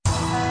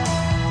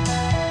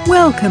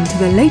Welcome to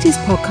the latest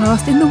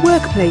podcast in the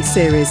Workplace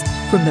series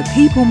from the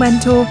People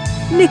Mentor,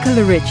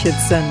 Nicola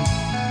Richardson.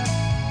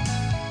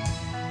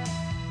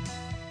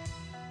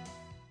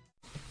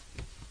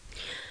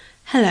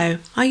 Hello,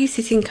 are you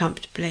sitting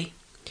comfortably?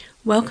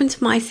 Welcome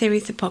to my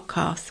series of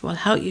podcasts that will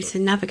help you to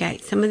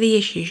navigate some of the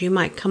issues you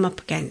might come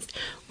up against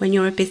when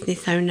you're a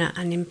business owner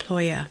and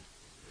employer.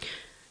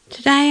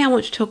 Today I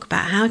want to talk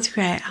about how to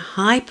create a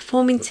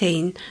high-performing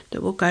team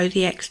that will go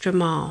the extra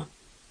mile.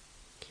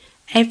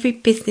 Every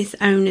business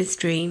owner's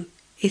dream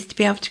is to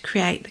be able to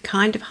create the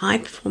kind of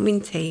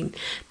high-performing team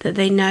that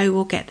they know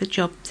will get the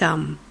job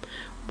done,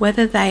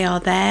 whether they are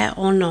there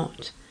or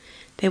not.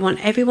 They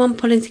want everyone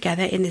pulling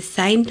together in the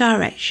same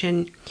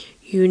direction,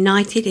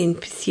 united in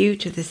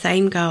pursuit of the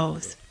same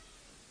goals.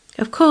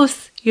 Of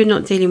course, you're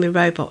not dealing with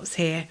robots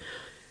here.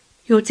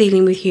 You're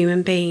dealing with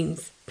human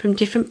beings from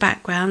different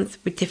backgrounds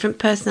with different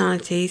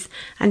personalities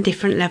and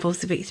different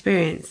levels of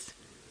experience.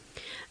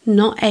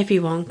 Not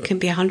everyone can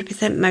be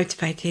 100%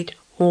 motivated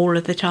all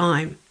of the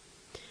time.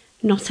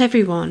 Not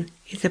everyone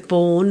is a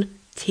born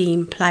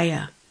team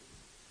player.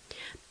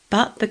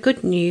 But the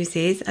good news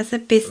is, as a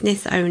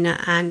business owner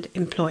and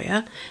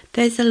employer,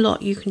 there's a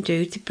lot you can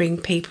do to bring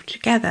people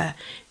together,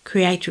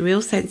 create a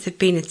real sense of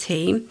being a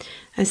team,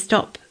 and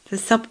stop the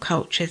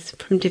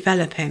subcultures from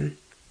developing.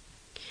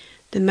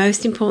 The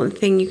most important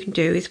thing you can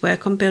do is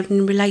work on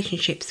building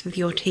relationships with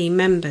your team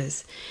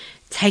members,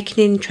 take an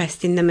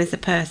interest in them as a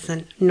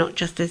person, not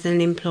just as an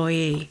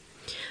employee.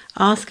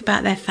 Ask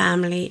about their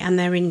family and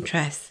their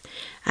interests,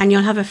 and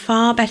you'll have a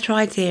far better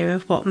idea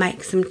of what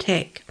makes them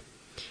tick.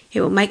 It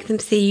will make them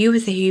see you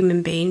as a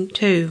human being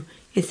too,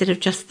 instead of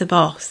just the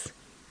boss.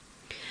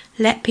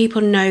 Let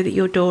people know that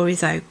your door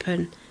is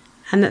open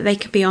and that they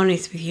can be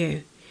honest with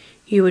you.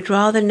 You would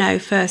rather know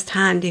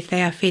firsthand if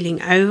they are feeling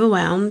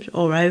overwhelmed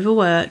or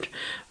overworked,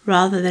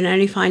 rather than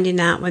only finding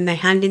out when they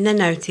hand in their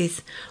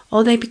notice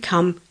or they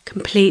become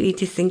completely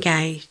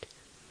disengaged.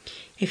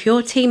 If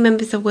your team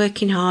members are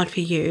working hard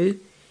for you,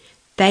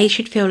 they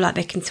should feel like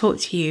they can talk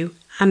to you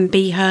and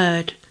be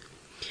heard.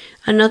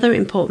 Another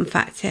important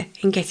factor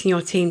in getting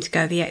your team to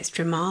go the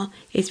extra mile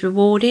is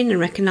rewarding and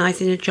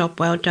recognising a job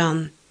well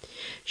done.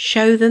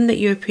 Show them that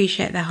you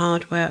appreciate their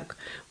hard work,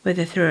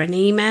 whether through an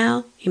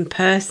email, in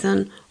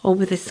person, or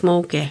with a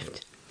small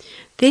gift.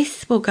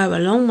 This will go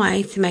a long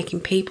way to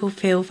making people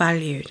feel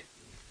valued.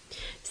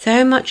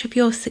 So much of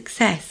your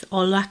success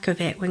or lack of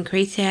it when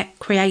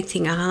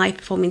creating a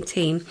high-performing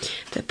team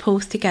that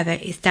pulls together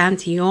is down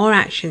to your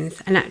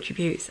actions and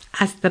attributes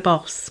as the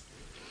boss.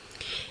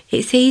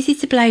 It's easy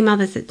to blame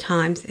others at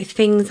times if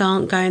things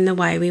aren't going the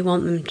way we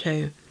want them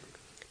to.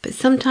 But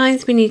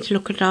sometimes we need to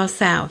look at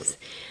ourselves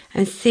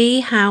and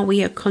see how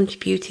we are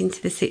contributing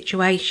to the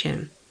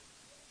situation.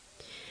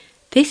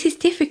 This is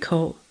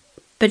difficult,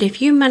 but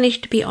if you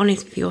manage to be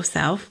honest with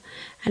yourself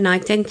and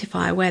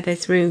identify where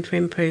there's room for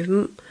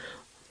improvement,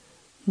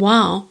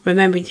 while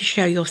remembering to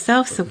show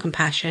yourself some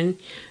compassion,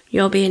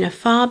 you'll be in a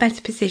far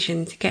better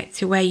position to get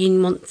to where you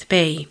want to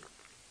be.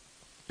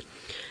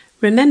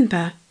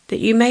 Remember that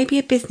you may be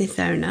a business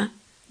owner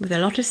with a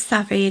lot of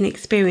savvy and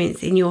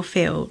experience in your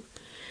field,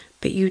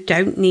 but you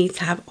don't need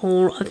to have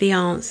all of the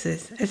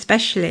answers,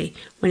 especially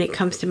when it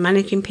comes to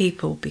managing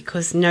people,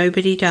 because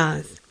nobody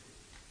does.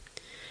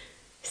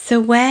 So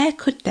where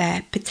could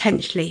there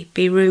potentially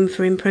be room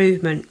for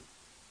improvement?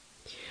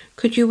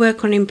 Could you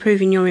work on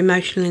improving your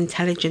emotional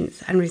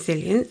intelligence and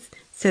resilience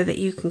so that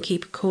you can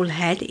keep a cool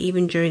head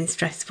even during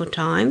stressful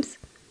times?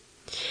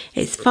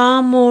 It's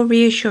far more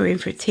reassuring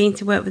for a team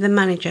to work with a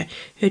manager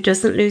who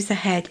doesn't lose their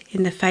head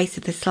in the face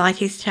of the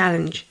slightest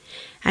challenge,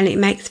 and it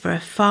makes for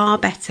a far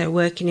better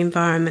working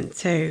environment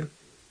too.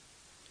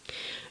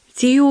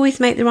 Do you always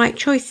make the right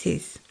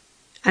choices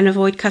and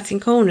avoid cutting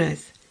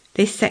corners?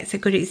 This sets a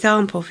good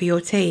example for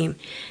your team,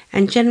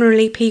 and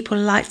generally people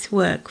like to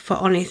work for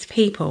honest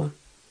people.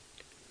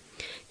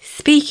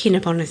 Speaking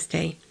of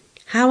honesty,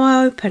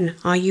 how open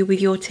are you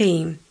with your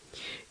team?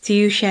 Do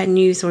you share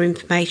news or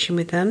information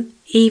with them,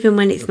 even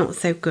when it's not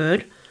so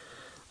good?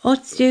 Or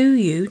do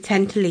you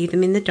tend to leave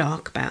them in the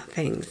dark about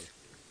things?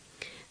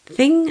 The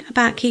thing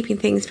about keeping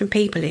things from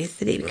people is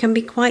that it can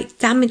be quite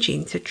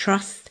damaging to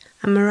trust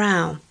and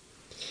morale.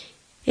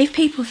 If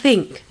people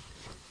think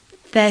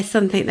there's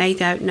something they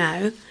don't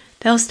know,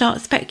 they'll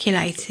start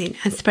speculating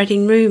and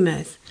spreading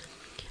rumours,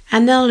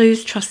 and they'll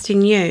lose trust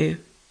in you.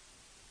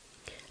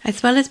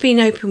 As well as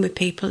being open with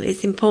people,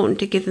 it's important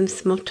to give them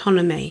some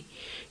autonomy.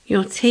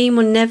 Your team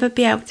will never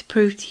be able to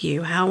prove to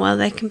you how well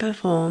they can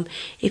perform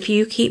if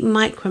you keep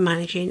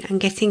micromanaging and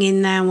getting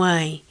in their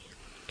way.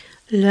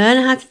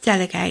 Learn how to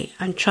delegate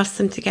and trust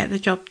them to get the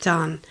job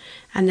done,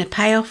 and the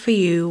payoff for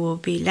you will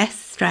be less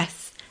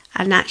stress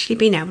and actually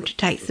being able to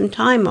take some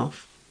time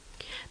off.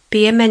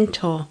 Be a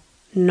mentor,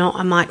 not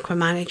a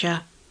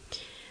micromanager.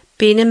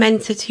 Being a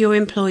mentor to your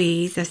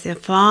employees is a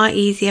far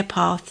easier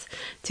path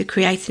to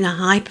creating a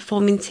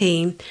high-performing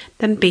team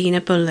than being a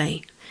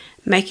bully.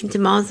 Making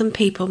demands on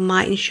people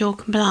might ensure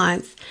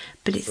compliance,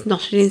 but it's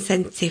not an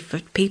incentive for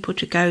people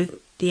to go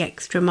the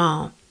extra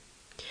mile.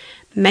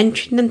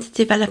 Mentoring them to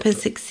develop and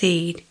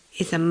succeed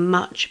is a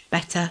much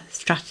better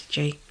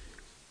strategy.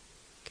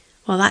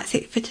 Well, that's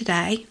it for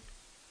today.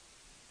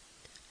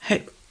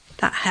 Hope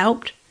that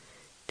helped.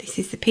 This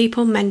is the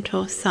People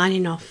Mentor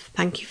signing off.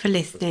 Thank you for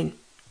listening.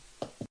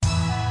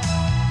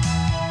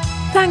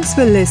 Thanks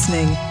for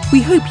listening.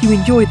 We hope you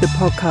enjoyed the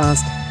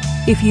podcast.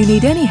 If you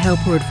need any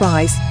help or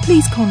advice,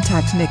 please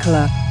contact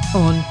Nicola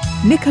on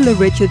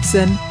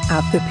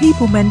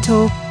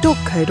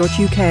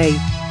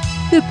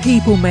nicolarichardsson@thepeoplementor.co.uk. The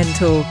People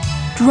Mentor,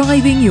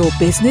 driving your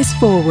business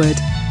forward.